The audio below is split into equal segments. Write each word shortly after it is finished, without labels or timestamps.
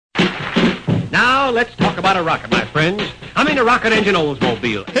Now, let's talk about a rocket, my friends. I mean a rocket engine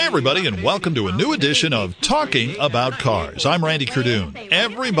Oldsmobile. Hey, everybody, and welcome to a new edition of Talking About Cars. I'm Randy Cardoon.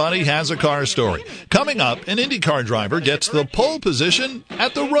 Everybody has a car story. Coming up, an IndyCar driver gets the pole position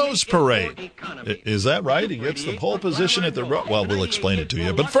at the Rose Parade. Is that right? He gets the pole position at the Rose... Well, we'll explain it to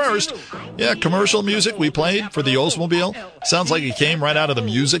you. But first, commercial music we played for the Oldsmobile. Sounds like it came right out of the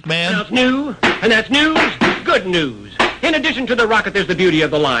Music Man. That's new, and that's news, good news. In addition to the rocket, there's the beauty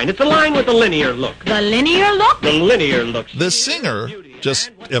of the line. It's the line with the linear look. The linear look? The linear look. The singer, just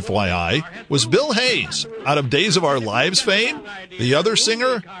FYI, was Bill Hayes, out of Days of Our Lives fame. The other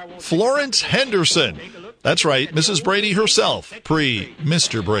singer, Florence Henderson. That's right, Mrs. Brady herself,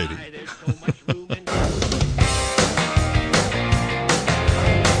 pre-Mr. Brady.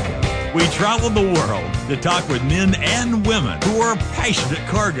 We travel the world to talk with men and women who are passionate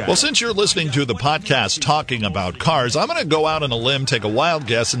car guys. Well, since you're listening to the podcast Talking About Cars, I'm going to go out on a limb, take a wild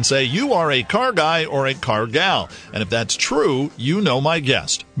guess, and say you are a car guy or a car gal. And if that's true, you know my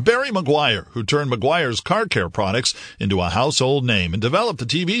guest, Barry Meguiar, who turned Meguiar's Car Care products into a household name and developed the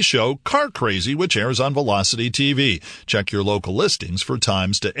TV show Car Crazy, which airs on Velocity TV. Check your local listings for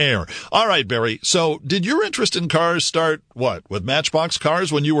times to air. All right, Barry, so did your interest in cars start, with Matchbox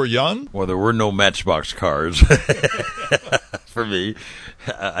cars when you were young? Well, there were no Matchbox cars for me.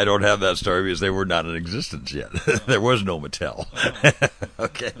 I don't have that story because they were not in existence yet. There was no Mattel.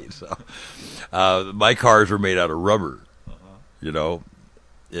 Okay, so my cars were made out of rubber, until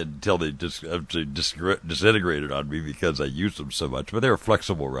they disintegrated on me because I used them so much. But they were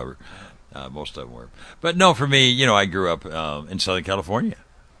flexible rubber. Most of them were. But no, for me, I grew up in Southern California,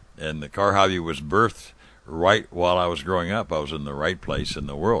 and the car hobby was birthed right while I was growing up. I was in the right place in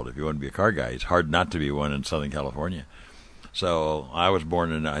the world. If you want to be a car guy, it's hard not to be one in Southern California. So I was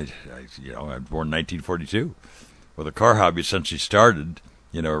born I was born in 1942. Well, the car hobby essentially started,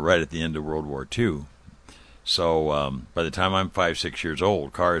 right at the end of World War II. So by the time I'm 5-6 years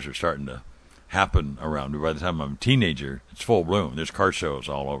old, cars are starting to happen around me. By the time I'm a teenager, it's full bloom. There's car shows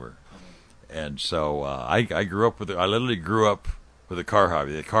all over. And so I literally grew up with the car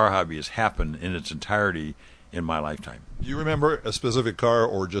hobby. The car hobby has happened in its entirety in my lifetime. Do you remember a specific car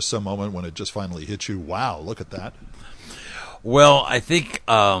or just some moment when it just finally hit you? Wow, look at that. Well, I think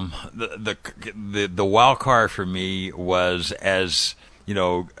the wow car for me was as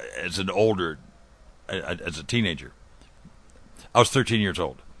a teenager. I was 13 years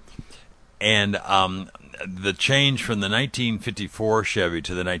old. And the change from the 1954 Chevy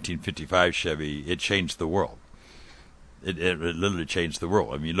to the 1955 Chevy, it changed the world. It literally changed the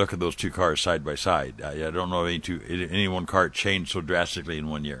world. I mean, you look at those two cars side by side. I don't know any one car changed so drastically in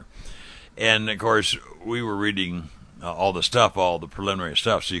 1 year. And, of course, we were reading all the preliminary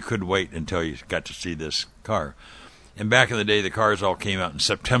stuff, so you couldn't wait until you got to see this car. And back in the day, the cars all came out in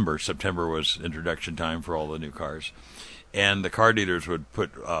September. September was introduction time for all the new cars. And the car dealers would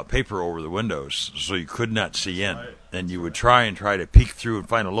put paper over the windows so you could not see in. And you would try to peek through and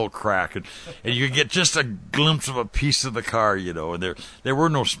find a little crack. And you could get just a glimpse of a piece of the car, And there were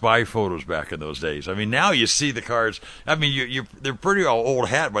no spy photos back in those days. I mean, now you see the cars. I mean, they're pretty all old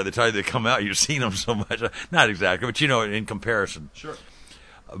hat by the time they come out. You've seen them so much. Not exactly, but, in comparison. Sure.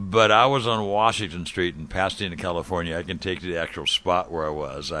 But I was on Washington Street in Pasadena, California. I can take you to the actual spot where I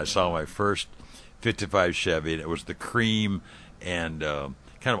was. I saw my first 55 Chevy, and it was the cream and kind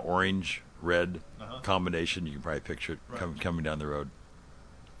of orange-red combination. You can probably picture it coming down the road.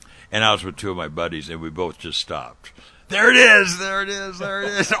 And I was with two of my buddies, and we both just stopped. There it is! There it is! There it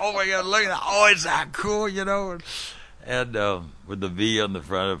is! Oh, my God, look at that! Oh, is that cool, And with the V on the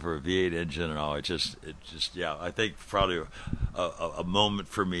front of her V8 engine and all, it just I think probably a moment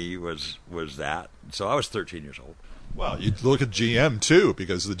for me was that. So I was 13 years old. Well, you look at GM, too,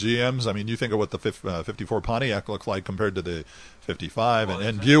 because the GMs, I mean, you think of what the 54 Pontiac looked like compared to the 55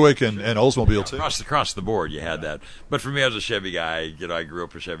 and Buick and Oldsmobile, too. Across the board, you had that. But for me, I was a Chevy guy. I grew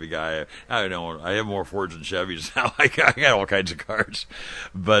up a Chevy guy. I have more Fords than Chevys now. I got all kinds of cars.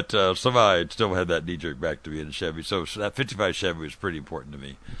 But somehow I still had that knee-jerk back to being a Chevy. So that 55 Chevy was pretty important to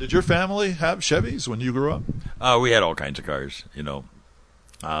me. Did your family have Chevys when you grew up? We had all kinds of cars,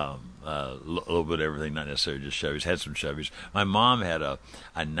 a little bit of everything, not necessarily just Chevys. Had some Chevys. My mom had a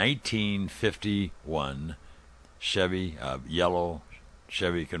 1951 Chevy, yellow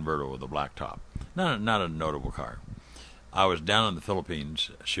Chevy convertible with a black top. Not a notable car. I was down in the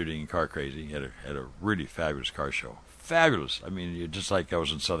Philippines shooting Car Crazy at a really fabulous car show. Fabulous. I mean, just like I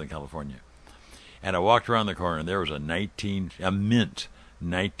was in Southern California. And I walked around the corner, and there was a mint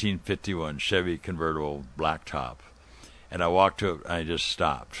 1951 Chevy convertible black top. And I walked to it, and I just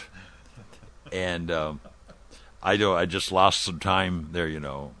stopped. And I just lost some time there,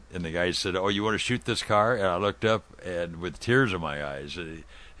 And the guy said, "Oh, you want to shoot this car?" And I looked up, and with tears in my eyes, he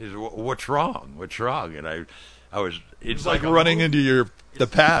said, "What's wrong? What's wrong?" And I was. It's like running into the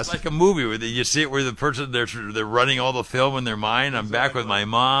past. It's like a movie where you see it where the person they're running all the film in their mind. I'm back with my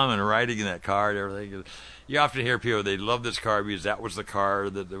mom and riding in that car and everything. You often hear people, they love this car because that was the car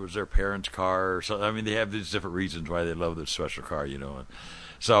that was their parents' car. Or so, I mean, they have these different reasons why they love this special car, you know. And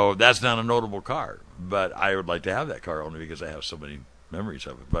so that's not a notable car, but I would like to have that car only because I have so many memories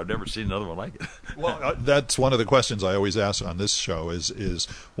of it. But I've never seen another one like it. Well, that's one of the questions I always ask on this show is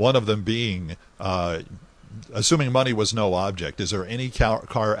one of them being, assuming money was no object, is there any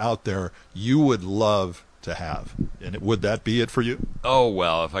car out there you would love to have? And would that be it for you? Oh,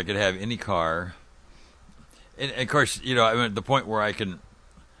 well, if I could have any car. And of course, you know, I'm at the point where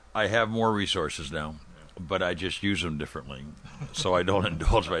I have more resources now, but I just use them differently, so I don't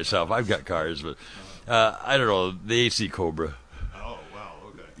indulge myself. I've got cars, but I don't know, the AC Cobra. Oh, wow,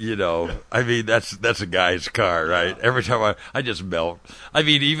 okay. You know, I mean, that's a guy's car, right? Yeah. Every time I just melt. I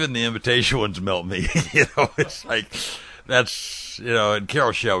mean, even the Invitation ones melt me. You know, it's like, that's, you know, and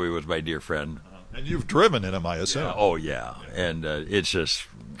Carroll Shelby was my dear friend. And you've driven in them, I assume. Yeah. Oh, yeah. And it's just,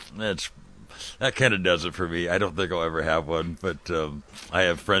 that kind of does it for me. I don't think I'll ever have one, but I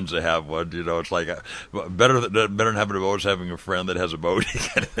have friends that have one. You know, it's like better than having a boat is having a friend that has a boat.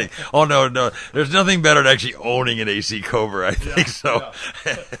 Kind of thing. Oh no, there's nothing better than actually owning an AC Cobra. I think so.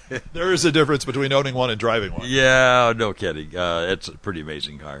 Yeah. There is a difference between owning one and driving one. Yeah, no kidding. It's a pretty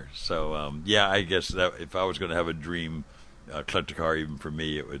amazing car. So yeah, I guess that if I was going to have a dream collector car, even for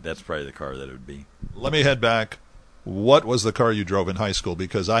me, that's probably the car that it would be. Let me head back. What was the car you drove in high school?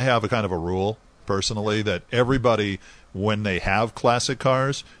 Because I have a kind of a rule, personally, that everybody, when they have classic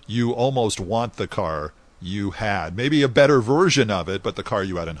cars, you almost want the car you had. Maybe a better version of it, but the car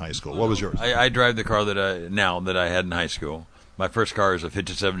you had in high school. What was yours? I drive the car that I had in high school. My first car is a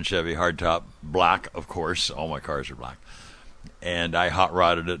 57 Chevy hardtop, black, of course. All my cars are black. And I hot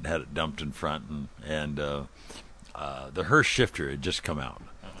rodded it, had it dumped in front, and the Hurst shifter had just come out.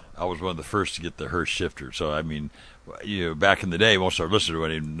 I was one of the first to get the Hurst shifter. So, I mean, you know, back in the day, most of our listeners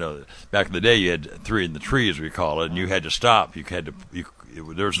wouldn't even know that. Back in the day, you had three in the tree, as we call it, and you had to stop. There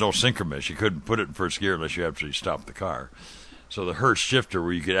was no synchromesh. You couldn't put it in first gear unless you actually stopped the car. So the Hurst shifter,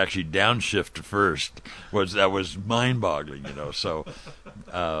 where you could actually downshift to first, was mind-boggling, you know. So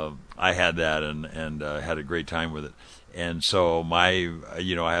I had that and had a great time with it. And so I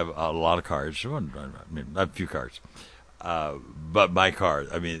have a lot of cars. I mean, I have a few cars. But my car,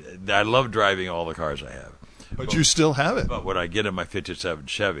 I mean, I love driving all the cars I have. But you still have it. But when I get in my 57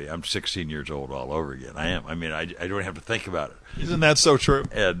 Chevy, I'm 16 years old all over again. I am. I mean, I don't have to think about it. Isn't that so true?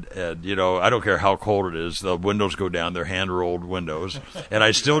 And you know, I don't care how cold it is. The windows go down. They're hand-rolled windows. And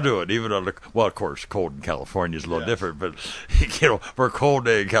I still do it, even on well, of course, cold in California is a little different. But, you know, for a cold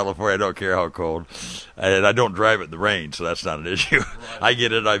day in California, I don't care how cold. And I don't drive it in the rain, so that's not an issue. Right. I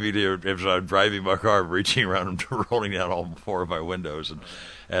get it. I mean, if I'm driving my car, I'm reaching around and rolling down all four of my windows.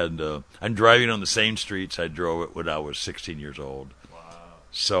 And I'm driving on the same streets I drove it when I was 16 years old. Wow.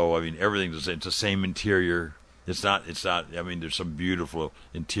 So, I mean, everything's the same. It's the same interior. It's not, I mean, there's some beautiful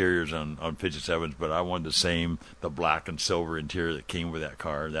interiors on 57s, but I wanted the black and silver interior that came with that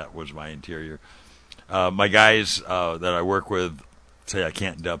car. That was my interior. My guys that I work with say I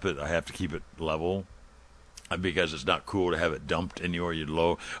can't dump it. I have to keep it level. Because it's not cool to have it dumped anywhere you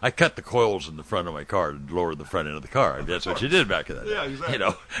low. I cut the coils in the front of my car to lower the front end of the car. I mean, that's what you did back in that day. Yeah, exactly. You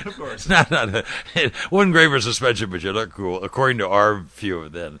know, of course. It wouldn't grave or suspension, but you look cool, according to our view of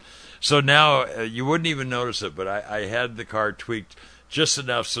it then. So now you wouldn't even notice it, but I had the car tweaked just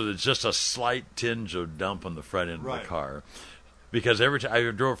enough so there's just a slight tinge of dump on the front end of the car. Because every time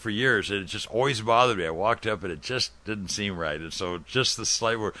I drove for years, and it just always bothered me. I walked up, and it just didn't seem right. And so just the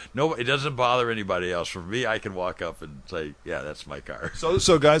slight word, no, it doesn't bother anybody else. For me, I can walk up and say, yeah, that's my car.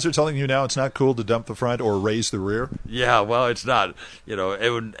 So guys are telling you now it's not cool to dump the front or raise the rear? Yeah, well, it's not. You know, it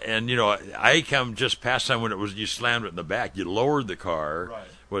would, and, you know, I come just past time when it was, you slammed it in the back. You lowered the car. Right.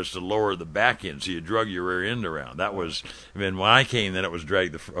 Was to lower the back end, so you drug your rear end around. That was, I mean, when I came, then it was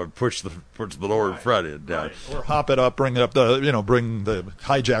push the lower front end down, or hop it up, bring it up bring the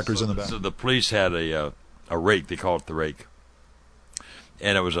hijackers in the back. So the police had a rake. They call it the rake,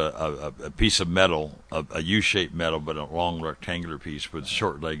 and it was a piece of metal, a U-shaped metal, but a long rectangular piece with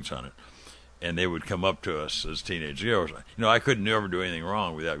short legs on it. And they would come up to us as teenage girls. You know, I couldn't never do anything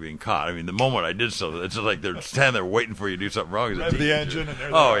wrong without being caught. I mean, the moment I did so, it's just like they're standing there waiting for you to do something wrong. Rev the engine and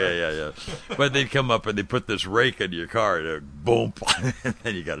they're there. Yeah. But they'd come up and they put this rake into your car and boom, and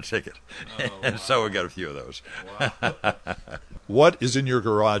then you got a ticket. Oh, and so we got a few of those. Wow. What is in your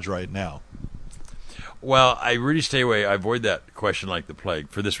garage right now? Well, I really stay away. I avoid that question like the plague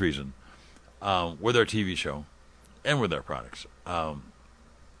for this reason. With our TV show and with our products,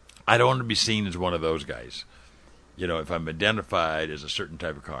 I don't want to be seen as one of those guys. You know, if I'm identified as a certain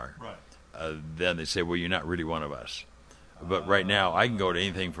type of car, then they say, well, you're not really one of us. But right now, I can go to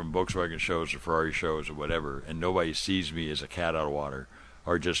anything from Volkswagen shows to Ferrari shows or whatever, and nobody sees me as a cat out of water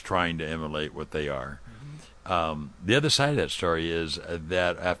or just trying to emulate what they are. The other side of that story is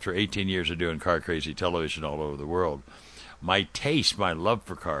that after 18 years of doing Car Crazy television all over the world, my taste, my love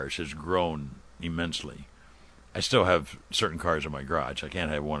for cars has grown immensely. I still have certain cars in my garage. I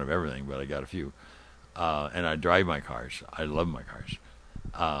can't have one of everything, but I got a few. And I drive my cars. I love my cars.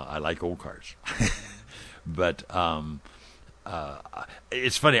 I like old cars. But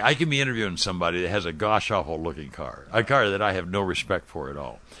it's funny. I can be interviewing somebody that has a gosh-awful looking car, a car that I have no respect for at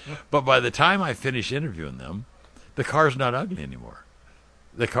all. But by the time I finish interviewing them, the car's not ugly anymore.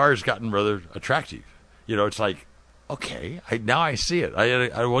 The car's gotten rather attractive. You know, it's like, okay, now I see it. I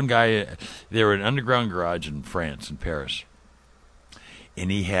had one guy, they were in an underground garage in France, in Paris,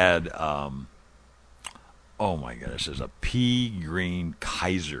 and he had, oh my goodness, it's a pea green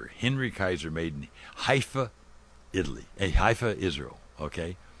Kaiser, Henry Kaiser, made in Haifa, Italy, Haifa, Israel,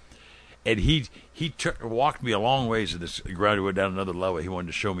 okay? And he walked me a long ways to this ground. He went down another level. He wanted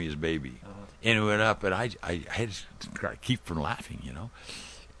to show me his baby. And he went up, and I had to keep from laughing, you know?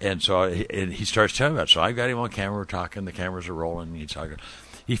 And so and he starts telling me about it. So I got him on camera, we're talking, the cameras are rolling, he's talking.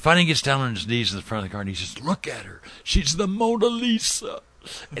 He finally gets down on his knees in the front of the car, and he says, look at her. She's the Mona Lisa.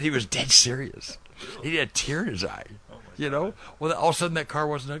 And he was dead serious. He had a tear in his eye, you know? Well, all of a sudden that car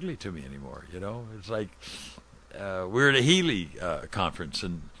wasn't ugly to me anymore, you know? It's like we were at a Healy conference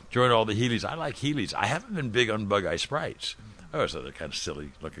and joined all the Healys. I like Healys. I haven't been big on Bug Eye Sprites. I always thought they're kind of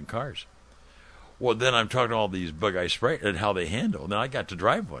silly-looking cars. Well, then I'm talking to all these Bug Eye Sprites and how they handle. And then I got to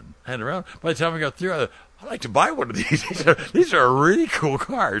drive one, hand around. By the time I got through, I'd like to buy one of these. These are really cool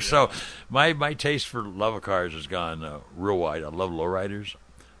cars. So my taste for love of cars has gone real wide. I love lowriders.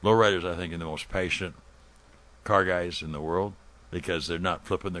 Lowriders, I think, are the most passionate car guys in the world because they're not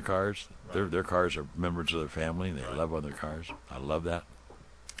flipping their cars. Right. Their cars are members of their family, and they love on their cars. I love that.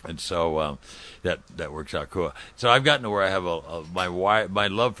 And so that works out cool. So I've gotten to where I have my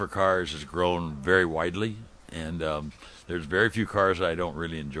love for cars has grown very widely, and there's very few cars that I don't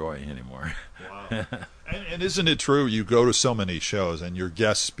really enjoy anymore. Wow. And isn't it true, you go to so many shows, and your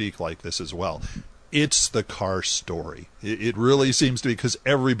guests speak like this as well, it's the car story. It really seems to be, because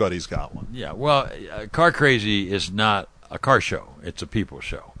everybody's got one. Yeah, well, Car Crazy is not a car show. It's a people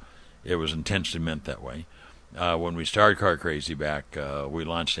show. It was intentionally meant that way. When we started Car Crazy back, we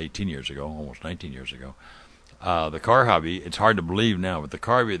launched 18 years ago, almost 19 years ago. The car hobby, it's hard to believe now, but the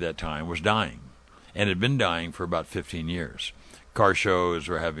car hobby at that time was dying. And it had been dying for about 15 years. Car shows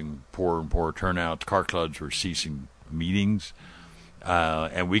were having poorer and poorer turnouts. Car clubs were ceasing meetings.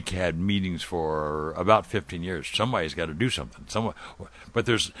 And we had meetings for about 15 years. Somebody's got to do something. But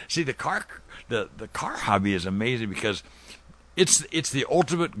the car hobby is amazing because it's the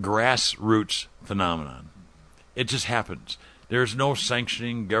ultimate grassroots phenomenon. It just happens. There's no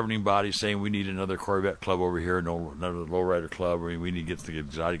sanctioning governing body saying we need another Corvette club over here, another lowrider club, or we need to get the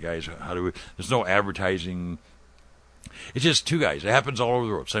exotic guys. There's no advertising. It's just two guys. It happens all over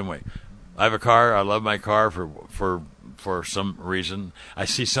the world, same way. I have a car. I love my car for some reason. I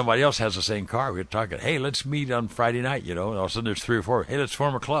see somebody else has the same car. We get talking. Hey, let's meet on Friday night. You know, and all of a sudden there's 3 or 4. Hey, let's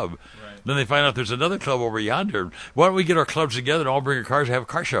form a club. Right. Then they find out there's another club over yonder. Why don't we get our clubs together and all bring our cars and have a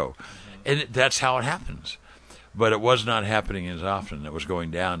car show? And that's how it happens. But it was not happening as often. It was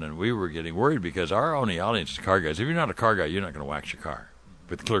going down, and we were getting worried because our only audience is car guys. If you're not a car guy, you're not going to wax your car.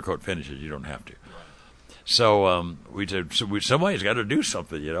 With clear coat finishes, you don't have to. So we said, somebody's got to do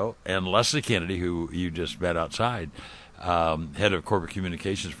something, you know. And Leslie Kennedy, who you just met outside, head of corporate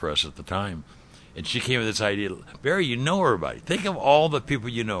communications for us at the time, and she came with this idea. Barry, you know everybody. Think of all the people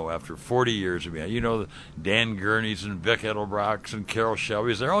you know after 40 years of being. You know Dan Gurneys and Vic Edelbrocks and Carol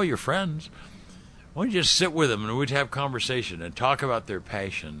Shelby's. They're all your friends. Why don't you just sit with them and we'd have conversation and talk about their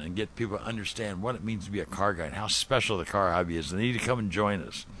passion and get people to understand what it means to be a car guy and how special the car hobby is. And they need to come and join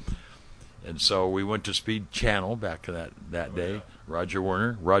us. And so we went to Speed Channel back to that day. Yeah. Roger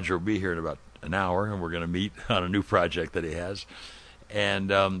Werner. Roger will be here in about an hour, and we're going to meet on a new project that he has.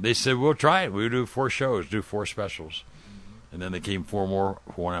 And they said, we'll try it. We'll do 4 shows, do 4 specials. And then they came 4 more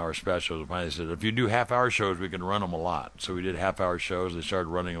 1-hour specials. And finally they said, if you do half-hour shows, we can run them a lot. So we did half-hour shows. They started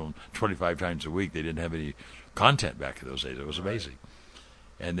running them 25 times a week. They didn't have any content back in those days. It was amazing.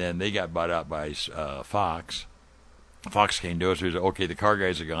 And then they got bought out by Fox. Fox came to us. We said, okay, the car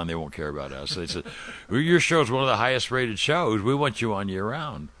guys are gone. They won't care about us. So they said, well, your show's one of the highest-rated shows. We want you on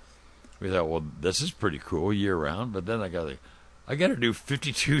year-round. we thought, well, this is pretty cool year round. But then I got to do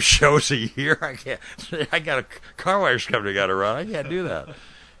 52 shows a year. I got a car wash company got to run. I can't do that.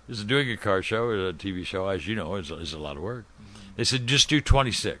 Just doing a car show or a TV show, as you know, is a lot of work. They said, just do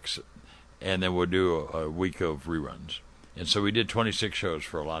 26, and then we'll do a week of reruns. And so we did 26 shows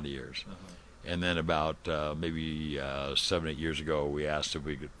for a lot of years. And then about maybe 7, 8 years ago, we asked if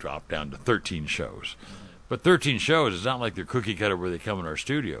we could drop down to 13 shows. But 13 shows is not like they're cookie cutter where they come in our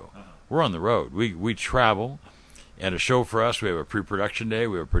studio. We're on the road. We travel. And a show for us, we have a pre-production day,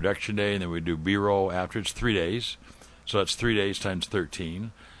 we have a production day, and then we do B-roll after. It's 3 days. So that's 3 days times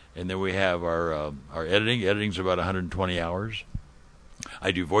 13. And then we have our editing. Editing's about 120 hours.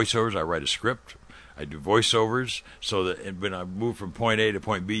 I do voiceovers. I write a script. I do voiceovers so that when I move from point A to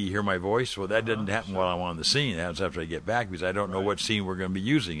point B, you hear my voice. Well, that doesn't happen while I'm on the scene. It happens after I get back because I don't know what scene we're going to be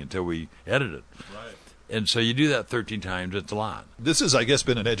using until we edit it. Right. And so you do that 13 times. It's a lot. This has, I guess,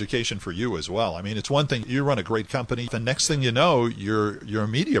 been an education for you as well. I mean, it's one thing, you run a great company. The next thing you know, you're a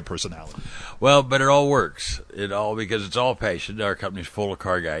media personality. Well, but it all works. Because it's all passion. Our company's full of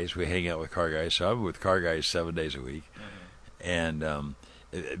car guys. We hang out with car guys. So I'm with car guys 7 days a week. And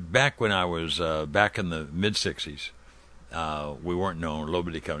back when I was back in the mid-'60s, we weren't known. A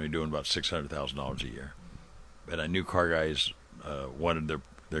low-bitty company doing about $600,000 a year. But I knew car guys wanted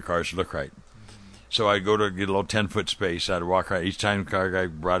their cars to look right. So I'd go to get a little 10-foot space. I'd walk around. Each time the car guy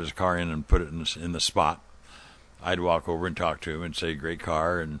brought his car in and put it in the spot, I'd walk over and talk to him and say, great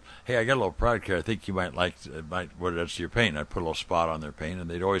car. And, hey, I got a little product here. I think you might like what that's your paint. I'd put a little spot on their paint, and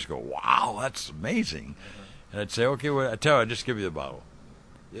they'd always go, wow, that's amazing. And I'd say, okay, well, I tell you, I'll just give you the bottle.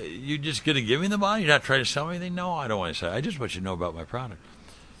 You just going to give me the bottle? You're not trying to sell me anything? No, I don't want to say. I just want you to know about my product.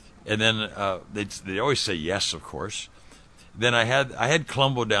 And then they'd always say yes, of course. Then I had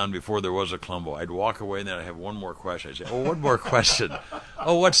Columbo down before there was a Columbo. I'd walk away, and then I'd have one more question. I'd say, one more question.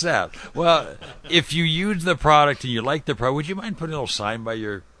 Oh, what's that? Well, if you use the product and you like the product, would you mind putting a little sign by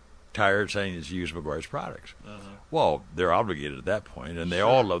your tire saying that you use Maguire's products? Well, they're obligated at that point, and they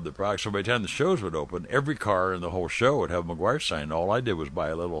all love the product. So by the time the shows would open, every car in the whole show would have Maguire sign. All I did was buy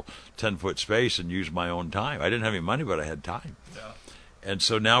a little 10-foot space and use my own time. I didn't have any money, but I had time. Yeah. And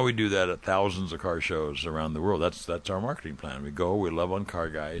so now we do that at thousands of car shows around the world. That's our marketing plan. We go, we love on car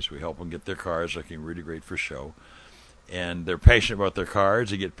guys, we help them get their cars looking really great for show. And they're passionate about their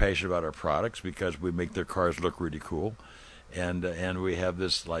cars. They get passionate about our products because we make their cars look really cool. And we have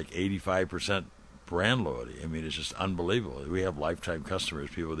this like 85% brand loyalty. I mean, it's just unbelievable. We have lifetime customers,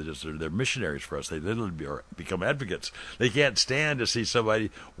 people that they're missionaries for us. They literally become advocates. They can't stand to see somebody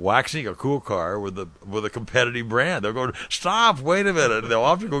waxing a cool car with a competitive brand. They'll go, stop, wait a minute. They'll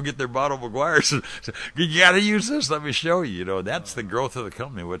often go get their bottle of Maguire's. You got to use this. Let me show you. You know, that's the growth of the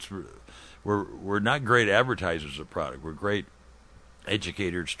company. We're not great advertisers of product. We're great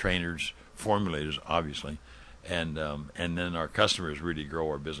educators, trainers, formulators, obviously. And then our customers really grow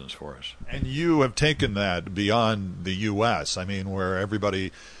our business for us. And you have taken that beyond the U.S. I mean, where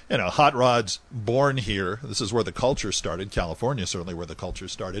everybody, Hot Rod's born here. This is where the culture started. California, certainly where the culture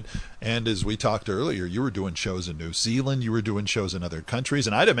started. And as we talked earlier, you were doing shows in New Zealand. You were doing shows in other countries.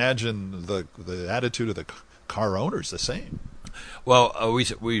 And I'd imagine the attitude of the car owners the same. Well,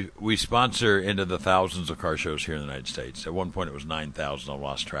 we sponsor into the thousands of car shows here in the United States. At one point, it was 9,000. I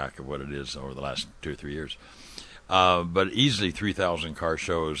lost track of what it is over the last 2 or 3 years. But easily 3,000 car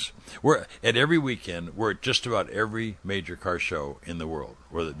shows. We're at every weekend. We're at just about every major car show in the world,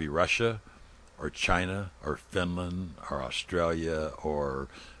 whether it be Russia, or China, or Finland, or Australia, or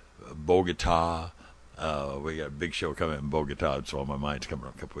Bogota. We got a big show coming in Bogota. It's on my mind. It's coming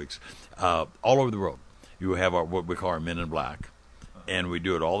up in a couple weeks. All over the world, you have what we call our Men in Black, and we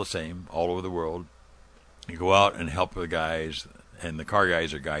do it all the same all over the world. You go out and help the guys, and the car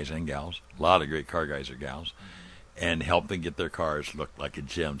guys are guys and gals. A lot of great car guys are gals. And help them get their cars look like a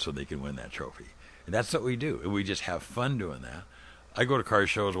gem so they can win that trophy. And that's what we do. And we just have fun doing that. I go to car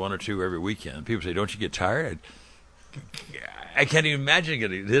shows 1 or 2 every weekend. People say, don't you get tired? I can't even imagine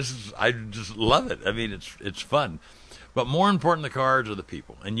getting this. I just love it. I mean, it's fun. But more important than the cars are the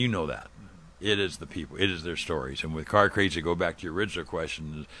people. And you know that. It is the people. It is their stories. And with Car Crazy, go back to your original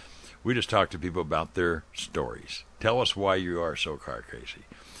question, we just talk to people about their stories. Tell us why you are so car crazy.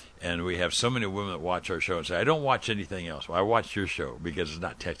 And we have so many women that watch our show and say, I don't watch anything else. Well, I watch your show because it's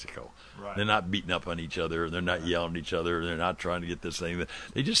not technical. Right. They're not beating up on each other. They're not yelling at each other. They're not trying to get this thing.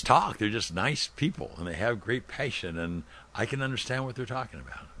 They just talk. They're just nice people, and they have great passion, and I can understand what they're talking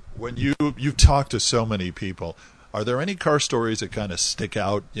about. When you've talked to so many people, are there any car stories that kind of stick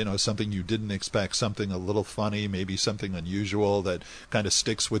out, something you didn't expect, something a little funny, maybe something unusual that kind of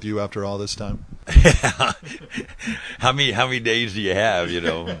sticks with you after all this time? How many days do you have,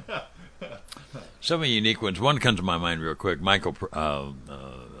 Some of the unique ones. One comes to my mind real quick. Malcolm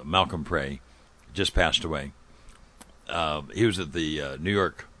Prey just passed away. He was at the New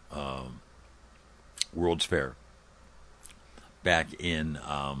York World's Fair back in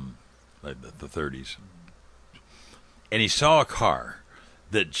the 30s. And he saw a car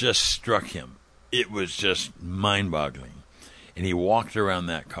that just struck him. It was just mind-boggling. And he walked around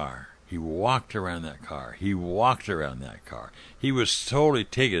that car. He walked around that car. He walked around that car. He was totally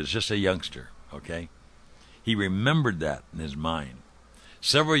taken as just a youngster, okay? He remembered that in his mind.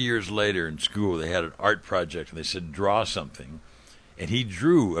 Several years later in school, they had an art project, and they said, draw something. And he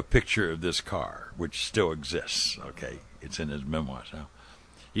drew a picture of this car, which still exists, okay? It's in his memoirs now.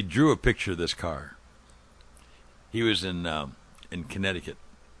 He drew a picture of this car. He was in Connecticut,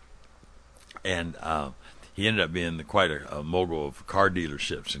 and he ended up being quite a mogul of car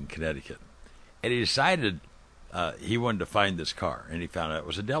dealerships in Connecticut. And he decided he wanted to find this car, and he found out it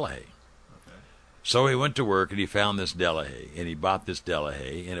was a Delahaye. Okay. So he went to work, and he found this Delahaye, and he bought this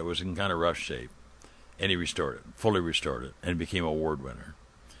Delahaye, and it was in kind of rough shape. And he restored it, fully restored it, and became an award winner.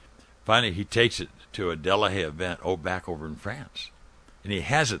 Finally, he takes it to a Delahaye event back over in France, and he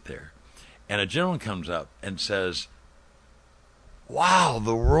has it there. And a gentleman comes up and says, "Wow,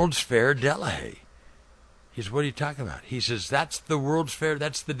 the World's Fair Delahaye." He says, "What are you talking about?" He says, "That's the World's Fair.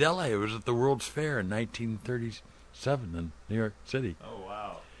 That's the Delahaye. It was at the World's Fair in 1937 in New York City." Oh,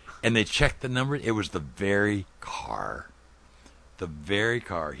 wow. And they checked the number. It was the very car. The very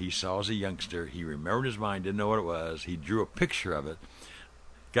car he saw as a youngster. He remembered his mind, didn't know what it was. He drew a picture of it.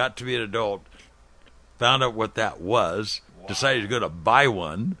 Got to be an adult. Found out what that was. Wow. Decided he's going to buy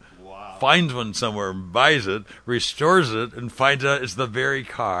one. Wow. Finds one somewhere and buys it. Restores it and finds out it's the very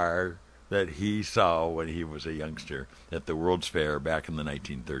car that he saw when he was a youngster at the World's Fair back in the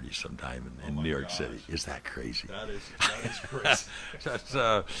 1930s sometime in New York City. Is that crazy? That is crazy.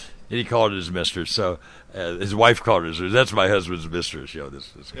 And he called it his mistress. So his wife called it his. That's my husband's mistress.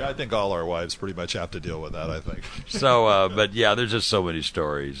 This yeah, I think all our wives pretty much have to deal with that, I think. So, but yeah, there's just so many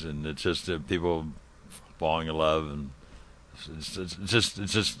stories, and it's just people falling in love, and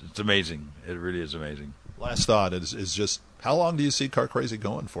it's amazing. It really is amazing. Last thought is just, how long do you see Car Crazy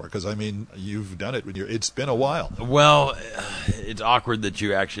going for? Because, I mean, you've done it. It's been a while. Well, it's awkward that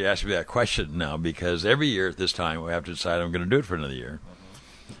you actually asked me that question now, because every year at this time we have to decide I'm going to do it for another year.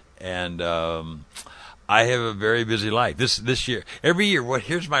 And I have a very busy life. This year, every year,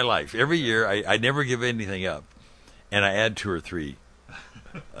 here's my life. Every year I never give anything up, and I add 2 or 3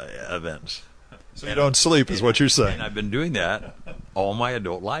 events. So you don't sleep is what you're saying. And I've been doing that all my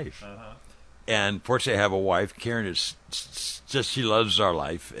adult life. Uh-huh. And fortunately, I have a wife. Karen is just, she loves our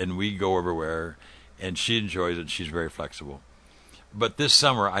life, and we go everywhere, and she enjoys it. She's very flexible. But this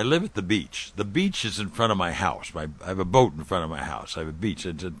summer, I live at the beach. The beach is in front of my house. I have a boat in front of my house. I have a beach.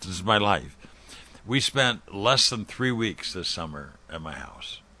 This is my life. We spent less than 3 weeks this summer at my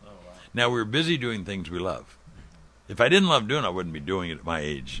house. Oh, wow. Now, we're busy doing things we love. If I didn't love doing it, I wouldn't be doing it at my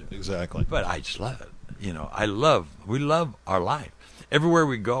age. Exactly. But I just love it. We love our life. Everywhere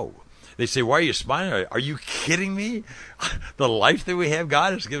we go. They say, "Why are you smiling?" Are you kidding me? The life that we have,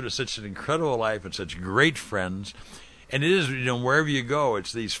 God has given us such an incredible life and such great friends. And it is, wherever you go,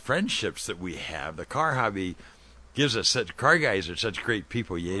 it's these friendships that we have. The car hobby gives us car guys are such great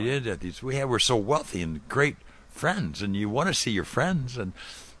people. We're so wealthy and great friends, and you want to see your friends and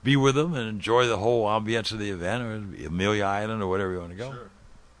be with them and enjoy the whole ambience of the event, or Amelia Island, or whatever you want to go. Sure.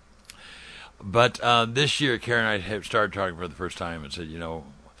 But this year, Karen and I have started talking for the first time and said,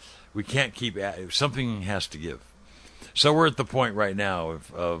 we can't keep something has to give. So we're at the point right now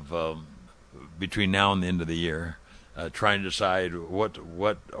of between now and the end of the year, trying to decide we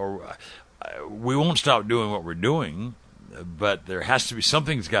won't stop doing what we're doing, but there has to be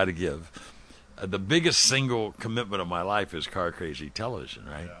something's got to give. The biggest single commitment of my life is Car Crazy Television,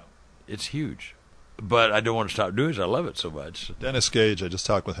 right? Yeah. It's huge. But I don't want to stop doing it. I love it so much. Dennis Gage, I just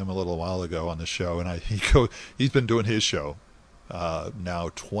talked with him a little while ago on the show, and he's been doing his show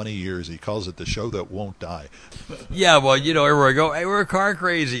now 20 years. He calls it the show that won't die. Yeah, well, everywhere I go, hey, we're Car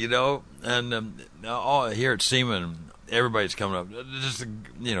Crazy, and all here at Seaman, everybody's coming up, just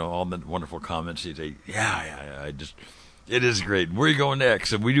all the wonderful comments. You say, yeah, it is great. Where are you going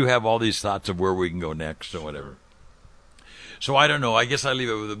next? And we do have all these thoughts of where we can go next or whatever. So I don't know. I guess I leave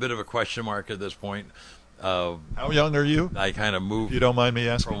it with a bit of a question mark at this point. How young are you? I kind of moved. If you don't mind me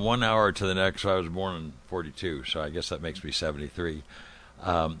asking. From 1 hour to the next. So I was born in 42, so I guess that makes me 73.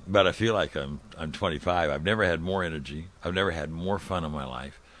 But I feel like I'm 25. I've never had more energy. I've never had more fun in my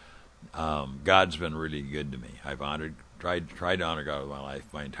life. God's been really good to me. I've tried to honor God with my life,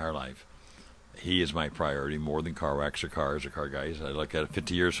 my entire life. He is my priority more than car wax or cars or car guys. I look at it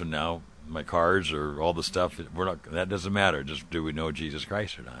 50 years from now, my cars or all the stuff. That doesn't matter. Just do we know Jesus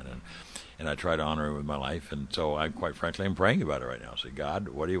Christ or not? And I try to honor him with my life. And so I'm praying about it right now. Say, God,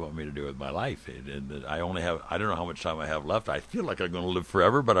 what do you want me to do with my life? And I don't know how much time I have left. I feel like I'm going to live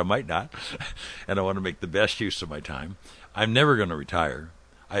forever, but I might not. And I want to make the best use of my time. I'm never going to retire.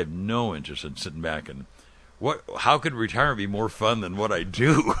 I have no interest in sitting back and how could retirement be more fun than what I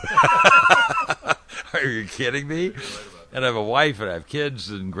do? Are you kidding me? And I have a wife and I have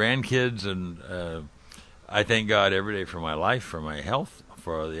kids and grandkids, and I thank God every day for my life, for my health,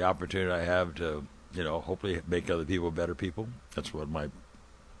 for the opportunity I have to, hopefully make other people better people. That's what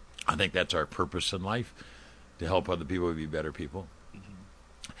I think that's our purpose in life, to help other people be better people.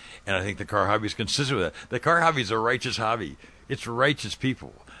 Mm-hmm. And I think the car hobby is consistent with that. The car hobby is a righteous hobby. It's righteous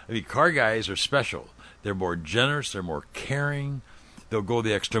people. I mean, car guys are special. They're more generous. They're more caring. They'll go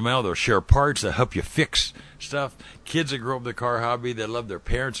the extra mile. They'll share parts. They'll help you fix stuff. Kids that grow up in the car hobby, they love their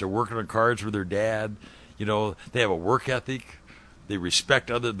parents. They're working on cars with their dad. They have a work ethic. They respect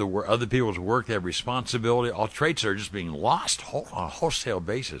other people's work. They have responsibility. All traits are just being lost on a wholesale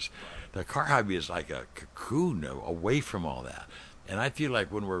basis. The car hobby is like a cocoon away from all that. And I feel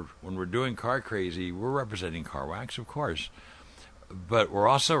like when we're doing Car Crazy, we're representing Car Wax, of course, but we're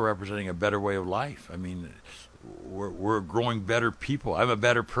also representing a better way of life. I mean, we're growing better people. I'm a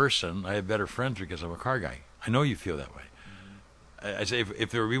better person. I have better friends because I'm a car guy. I know you feel that way. I say if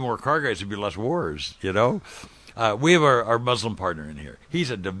there would be more car guys, there'd be less wars, We have our Muslim partner in here.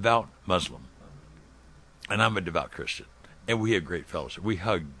 He's a devout Muslim, and I'm a devout Christian. And we had great fellowship. We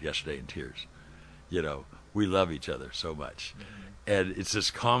hugged yesterday in tears. We love each other so much. And it's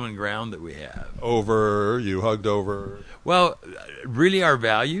this common ground that we have. You hugged over? Well, really our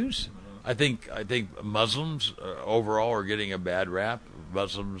values. I think Muslims overall are getting a bad rap.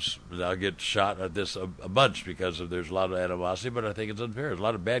 Muslims now get shot at this a bunch because there's a lot of animosity, but I think it's unfair. There's a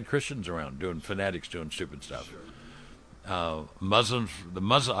lot of bad Christians around, fanatics doing stupid stuff. Muslims,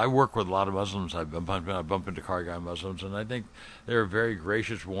 I work with a lot of Muslims. I bump into car guy Muslims, and I think they're very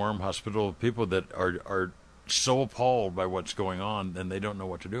gracious, warm, hospitable people that are so appalled by what's going on, and they don't know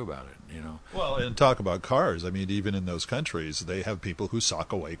what to do about it. Well, and talk about cars. I mean, even in those countries, they have people who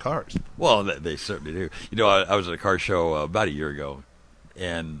sock away cars. Well, they certainly do. I was at a car show about a year ago,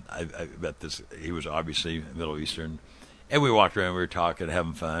 and I met this. He was obviously Middle Eastern, and we walked around. We were talking,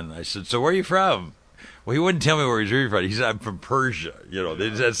 having fun. I said, "So where are you from?" Well, he wouldn't tell me where he's really from. He said, "I'm from Persia."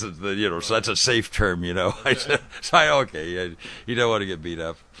 That's so that's a safe term. I said, "Okay, you don't want to get beat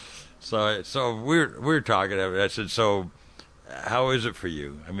up." So we were talking. I said, "So, how is it for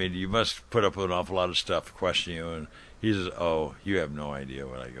you? I mean, you must put up with an awful lot of stuff to question you." And he says, "Oh, you have no idea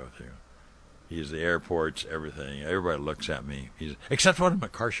what I go through." He's the airports, everything. Everybody looks at me. Except one of my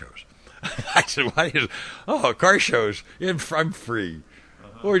car shows. I said, "Why?" He says, "Oh, car shows. I'm free.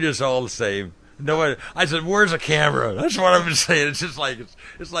 We're just all the same." I said, "Where's the camera?" That's what I've been saying. It's just like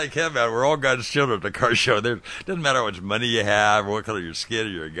it's like him, man. We're all God's children at the car show. It doesn't matter how much money you have, or what color your skin, or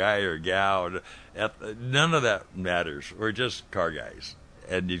you're a guy or a gal. None of that matters. We're just car guys.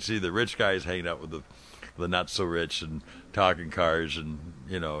 And you see the rich guys hanging out with the not so rich and talking cars, and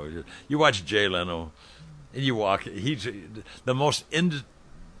you watch Jay Leno, and you walk. He's the most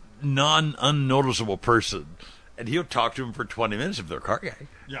unnoticeable person, and he'll talk to him for 20 minutes if they're a car guy.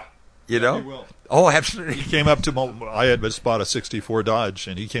 Yeah. He will. Oh, absolutely. He came up to I had just bought a 64 Dodge,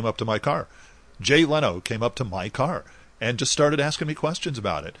 and he came up to my car. Jay Leno came up to my car and just started asking me questions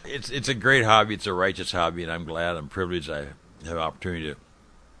about it. It's a great hobby. It's a righteous hobby, and I'm privileged I have an opportunity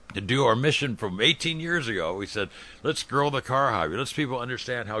to do our mission from 18 years ago. We said, let's grow the car hobby. Let's people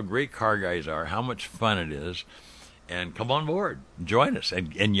understand how great car guys are, how much fun it is, and come on board. Join us.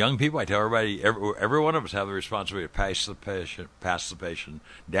 And young people, I tell everybody, every one of us have the responsibility to pass the patient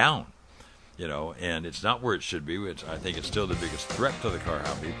down. And it's not where it should be. I think it's still the biggest threat to the car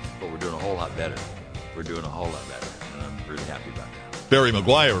hobby, but we're doing a whole lot better. And I'm really happy about that. Barry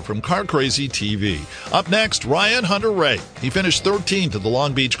Maguire from Car Crazy TV. Up next, Ryan Hunter-Reay. He finished 13th at the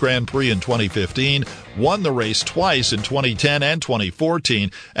Long Beach Grand Prix in 2015, won the race twice in 2010 and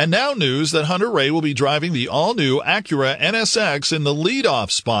 2014, and now news that Hunter-Reay will be driving the all-new Acura NSX in the leadoff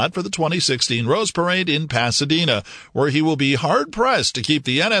spot for the 2016 Rose Parade in Pasadena, where he will be hard-pressed to keep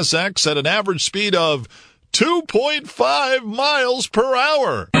the NSX at an average speed of 2.5 miles per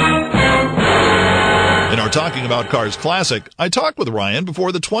hour. In our Talking About Cars Classic, I talked with Ryan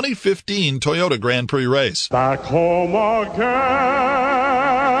before the 2015 Toyota Grand Prix race. Back home again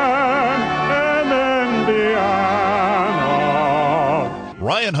in Indiana.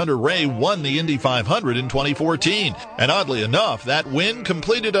 Ryan Hunter-Reay won the Indy 500 in 2014, and oddly enough, that win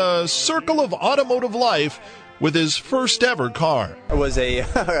completed a circle of automotive life with his first ever car. It was a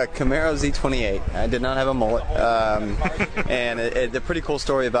Camaro Z28. I did not have a mullet. And the pretty cool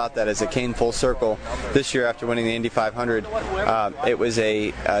story about that is it came full circle this year after winning the Indy 500. It was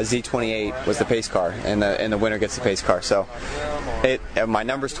a Z28 was the pace car, and the winner gets the pace car. So my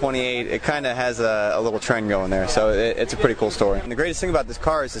number's 28. It kind of has a little trend going there. So it's a pretty cool story. And the greatest thing about this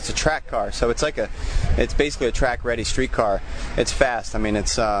car is it's a track car. So it's basically a track-ready street car. It's fast. I mean,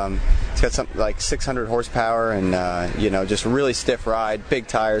 it's got something like 600 horsepower and just really stiff ride, big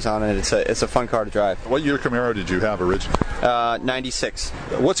tires on it. It's a fun car to drive. What year Camaro did you have originally? 96.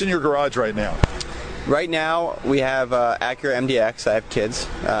 What's in your garage right now? Right now we have Acura MDX. I have kids,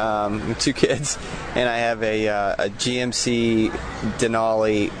 2 kids, and I have a GMC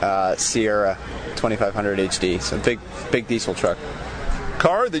Denali Sierra 2500 HD. So big diesel truck.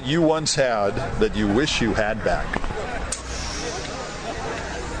 Car that you once had that you wish you had back?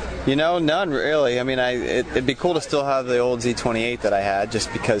 None really. I mean, it'd be cool to still have the old Z28 that I had,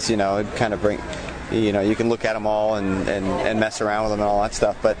 just because it'd kind of bring, you can look at them all and mess around with them and all that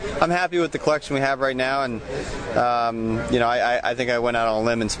stuff. But I'm happy with the collection we have right now, and I think I went out on a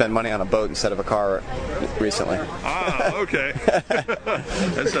limb and spent money on a boat instead of a car recently. Ah, okay.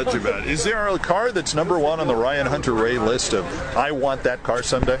 That's not too bad. Is there a car that's number one on the Ryan Hunter-Reay list of I want that car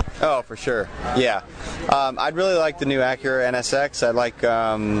someday? Oh, for sure. Yeah. I'd really like the new Acura NSX. I like,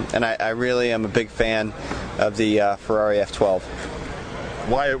 and I really am a big fan of the Ferrari F12.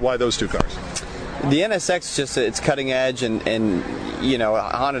 Why those two cars? The NSX it's cutting edge, and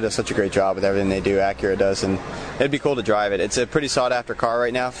Honda does such a great job with everything they do. Acura does, and it'd be cool to drive it. It's a pretty sought after car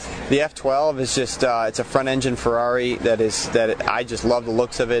right now. The F12 is just it's a front engine Ferrari that I just love the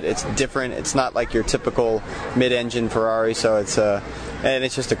looks of it. It's different. It's not like your typical mid engine Ferrari, so it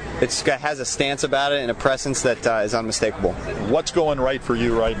has a stance about it and a presence that is unmistakable. What's going right for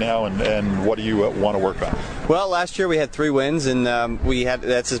you right now, and what do you want to work on? Well, last year we had 3 wins, and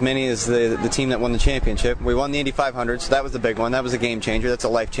that's as many as the team that won the championship. We won the Indy 500, so that was the big one. That was a game changer. That's a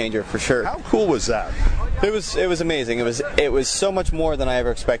life changer for sure. How cool was that? It was amazing. It was so much more than I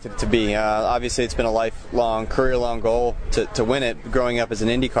ever expected it to be. Obviously, it's been a lifelong, career-long goal to win it. Growing up as an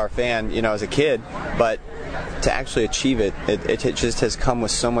IndyCar fan, as a kid, but to actually achieve it just has come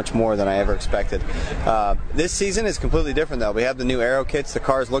with so much more than I ever expected. This season is completely different, though. We have the new aero kits. The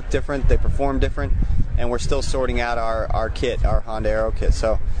cars look different. They perform different. And we're still sorting out our kit, our Honda Aero kit.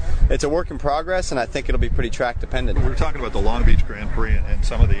 So it's a work in progress, and I think it'll be pretty track dependent. We were talking about the Long Beach Grand Prix and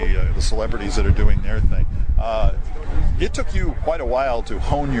some of the celebrities that are doing their thing. It took you quite a while to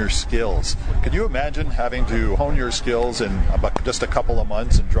hone your skills. Can you imagine having to hone your skills in just a couple of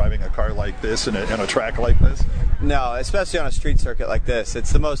months and driving a car like this in a track like this? No, especially on a street circuit like this.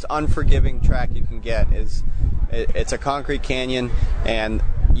 It's the most unforgiving track you can get. It's a concrete canyon, and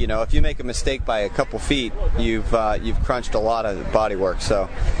if you make a mistake by a couple feet, you've crunched a lot of body work. So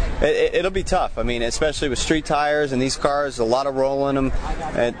it'll be tough. I mean, especially with street tires and these cars, a lot of roll in them.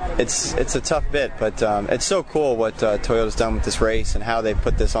 It's a tough bit, but it's so cool what Toyota's done with this race and how they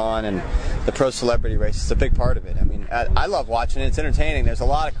put this on, and the pro celebrity race is a big part of it. I mean, I love watching it. It's entertaining. There's a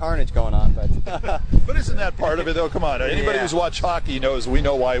lot of carnage going on, but but isn't that part of it though? Come on, anybody who's watched hockey knows we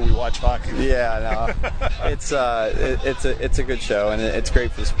know why we watch hockey. Yeah, no, it's a good show, and it's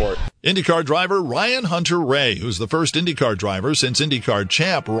great for the sport. IndyCar driver Ryan Hunter-Reay, who's the first IndyCar driver since IndyCar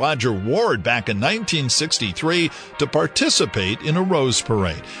champ Roger Ward back in 1963 to participate in a Rose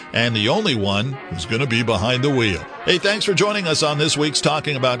Parade, and the only one who's going to be behind the wheel. Hey, thanks for joining us on this week's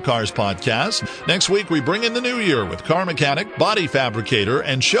Talking About Cars podcast. Next week, we bring in the new year with car mechanic, body fabricator,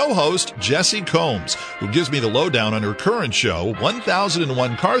 and show host Jessie Combs, who gives me the lowdown on her current show,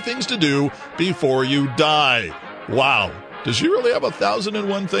 1001 Car Things to Do Before You Die. Wow. Does she really have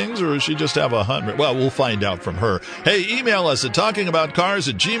 1,001 things, or does she just have 100? Well, we'll find out from her. Hey, email us at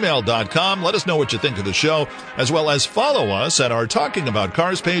talkingaboutcars@gmail.com. Let us know what you think of the show, as well as follow us at our Talking About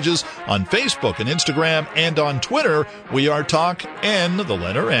Cars pages on Facebook and Instagram, and on Twitter, we are Talk N, the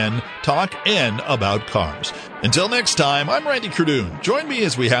letter N, Talk N About Cars. Until next time, I'm Randy Cardoon. Join me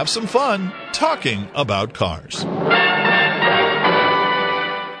as we have some fun talking about cars.